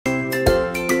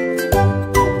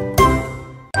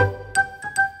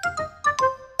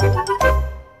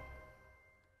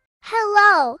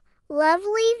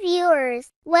lovely viewers,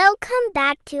 welcome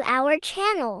back to our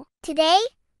channel. Today,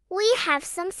 we have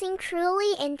something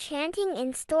truly enchanting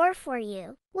in store for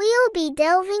you. We'll be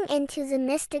delving into the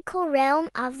mystical realm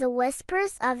of the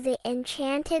whispers of the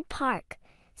Enchanted Park.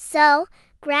 So,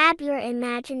 grab your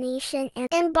imagination and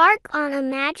embark on a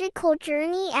magical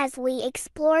journey as we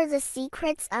explore the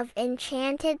secrets of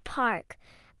Enchanted Park,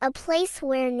 a place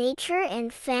where nature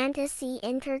and fantasy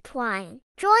intertwine.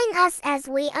 Join us as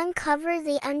we uncover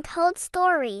the untold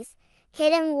stories,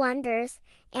 hidden wonders,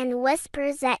 and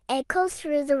whispers that echo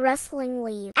through the rustling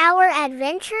leaves. Our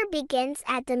adventure begins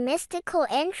at the mystical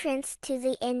entrance to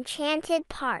the Enchanted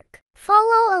Park.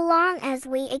 Follow along as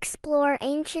we explore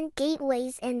ancient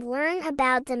gateways and learn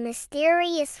about the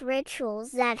mysterious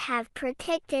rituals that have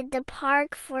protected the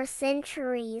park for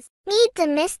centuries. Meet the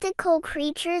mystical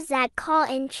creatures that call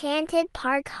Enchanted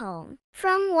Park home.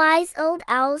 From wise old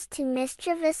owls to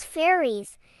mischievous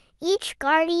fairies, each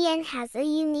guardian has a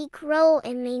unique role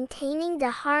in maintaining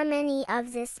the harmony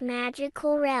of this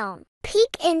magical realm.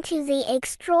 Peek into the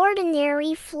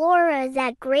extraordinary flora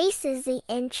that graces the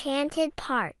Enchanted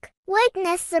Park.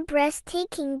 Witness the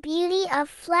breathtaking beauty of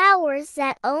flowers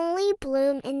that only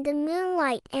bloom in the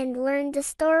moonlight and learn the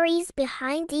stories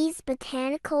behind these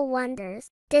botanical wonders.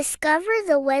 Discover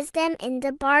the wisdom in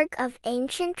the bark of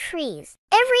ancient trees.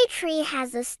 Every tree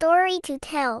has a story to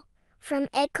tell, from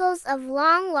echoes of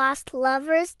long-lost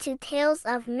lovers to tales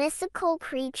of mystical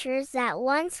creatures that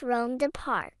once roamed the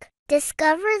park.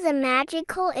 Discover the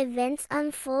magical events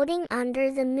unfolding under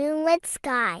the moonlit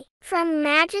sky. From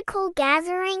magical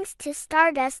gatherings to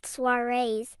stardust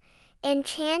soirees,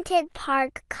 Enchanted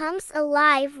Park comes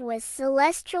alive with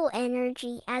celestial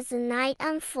energy as the night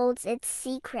unfolds its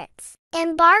secrets.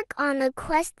 Embark on a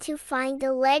quest to find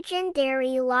the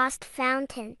legendary Lost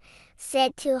Fountain,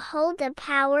 said to hold the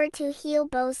power to heal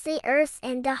both the earth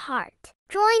and the heart.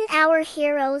 Join our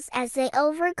heroes as they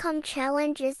overcome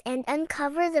challenges and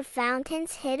uncover the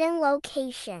fountain's hidden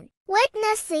location.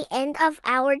 Witness the end of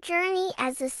our journey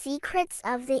as the secrets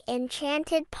of the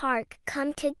Enchanted Park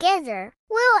come together.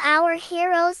 Will our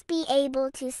heroes be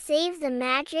able to save the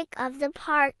magic of the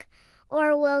park,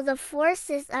 or will the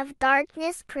forces of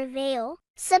darkness prevail?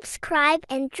 Subscribe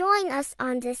and join us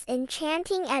on this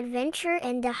enchanting adventure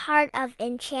in the heart of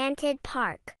Enchanted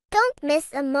Park. Don't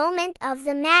miss a moment of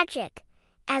the magic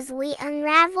as we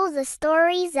unravel the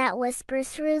stories that whisper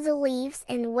through the leaves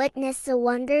and witness the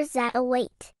wonders that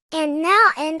await. And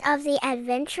now, end of the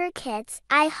adventure, kids.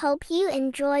 I hope you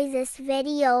enjoy this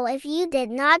video. If you did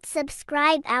not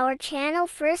subscribe our channel,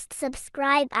 first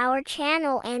subscribe our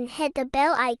channel and hit the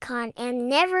bell icon and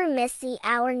never miss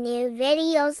our new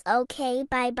videos. Okay,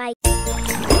 bye bye.